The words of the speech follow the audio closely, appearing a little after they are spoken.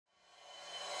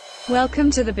Welcome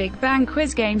to the Big Bang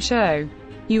Quiz Game Show.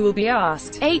 You will be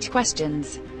asked 8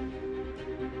 questions.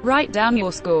 Write down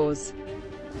your scores.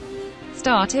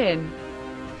 Start in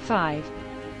 5,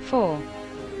 4,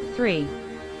 3,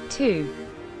 2,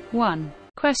 1.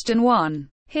 Question 1.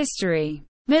 History.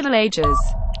 Middle Ages.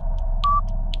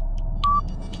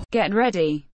 Get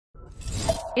ready.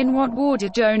 In what war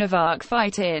did Joan of Arc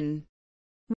fight in?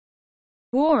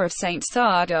 War of St.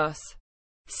 Sardos.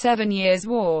 7 Years'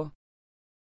 War.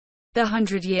 The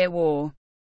 100-Year War.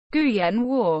 Guyenne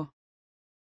War.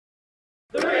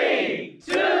 3,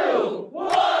 2,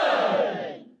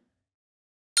 1.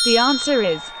 The answer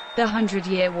is the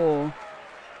 100-Year War.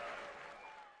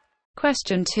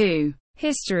 Question 2.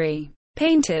 History.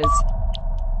 Painters.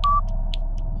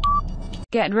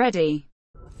 Get ready.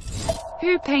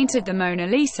 Who painted the Mona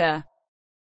Lisa?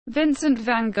 Vincent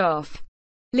van Gogh,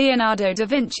 Leonardo da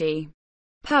Vinci,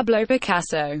 Pablo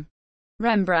Picasso,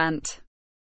 Rembrandt.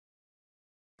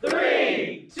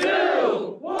 3,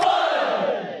 2,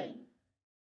 1.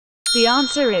 The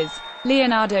answer is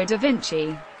Leonardo da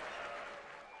Vinci.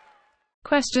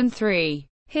 Question 3.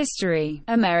 History.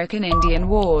 American Indian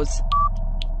Wars.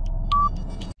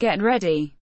 Get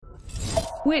ready.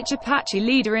 Which Apache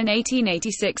leader in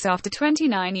 1886, after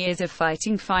 29 years of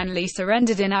fighting, finally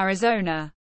surrendered in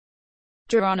Arizona?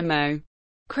 Geronimo.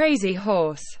 Crazy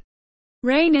Horse.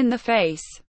 Rain in the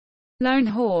Face. Lone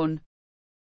Horn.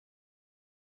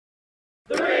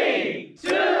 3,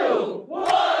 2,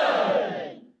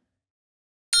 1.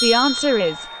 The answer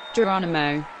is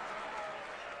Geronimo.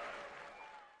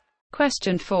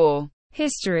 Question 4.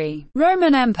 History.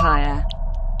 Roman Empire.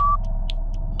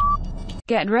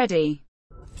 Get ready.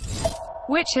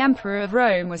 Which emperor of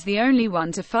Rome was the only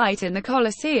one to fight in the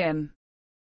Colosseum?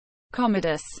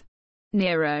 Commodus,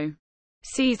 Nero,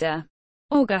 Caesar,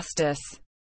 Augustus.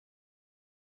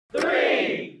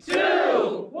 3,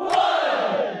 2,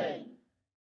 1.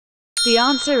 The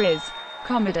answer is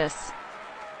Commodus.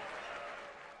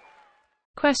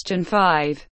 Question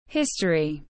 5.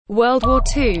 History. World War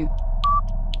II.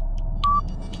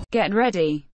 Get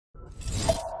ready.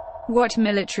 What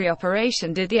military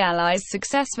operation did the Allies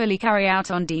successfully carry out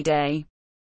on D-Day?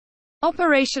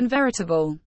 Operation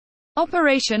Veritable,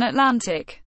 Operation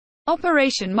Atlantic,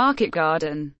 Operation Market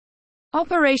Garden,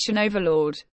 Operation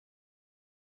Overlord.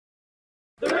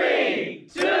 3,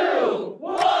 2,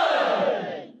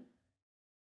 1.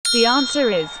 The answer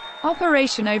is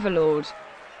Operation Overlord.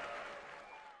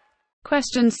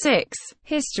 Question 6.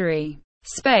 History.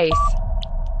 Space.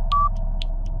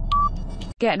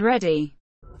 Get ready.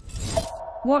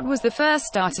 What was the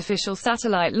first artificial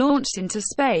satellite launched into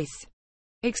space?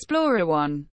 Explorer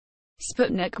 1,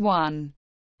 Sputnik 1,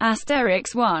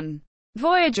 Asterix 1,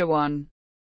 Voyager 1.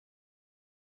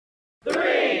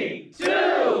 3,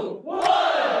 2,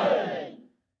 1.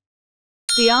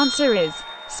 The answer is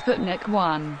Sputnik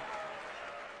 1.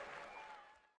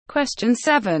 Question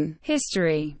 7.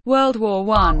 History. World War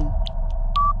I.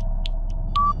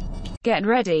 Get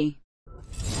ready.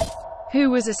 Who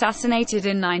was assassinated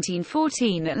in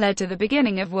 1914 that led to the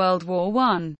beginning of World War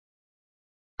I?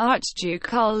 Archduke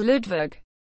Karl Ludwig,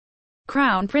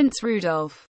 Crown Prince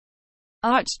Rudolf,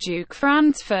 Archduke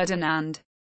Franz Ferdinand,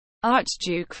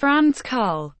 Archduke Franz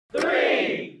Karl.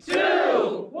 3,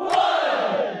 2,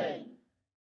 1.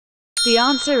 The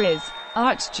answer is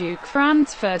Archduke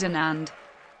Franz Ferdinand.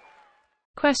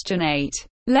 Question 8.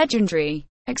 Legendary.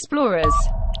 Explorers.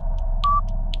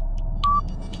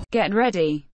 Get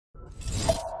ready.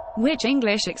 Which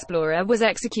English explorer was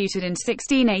executed in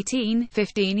 1618,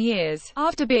 15 years,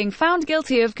 after being found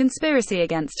guilty of conspiracy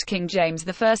against King James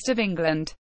I of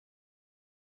England?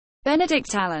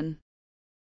 Benedict Allen,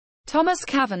 Thomas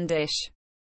Cavendish,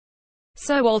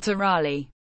 Sir Walter Raleigh,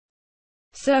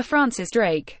 Sir Francis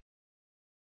Drake,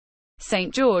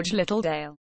 St. George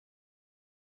Littledale.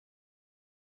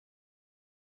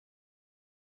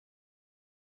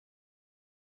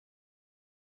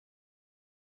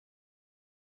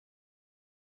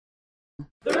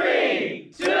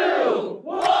 Three, two,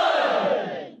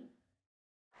 one.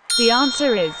 The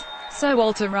answer is Sir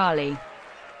Walter Raleigh.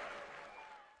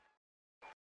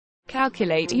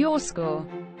 Calculate your score.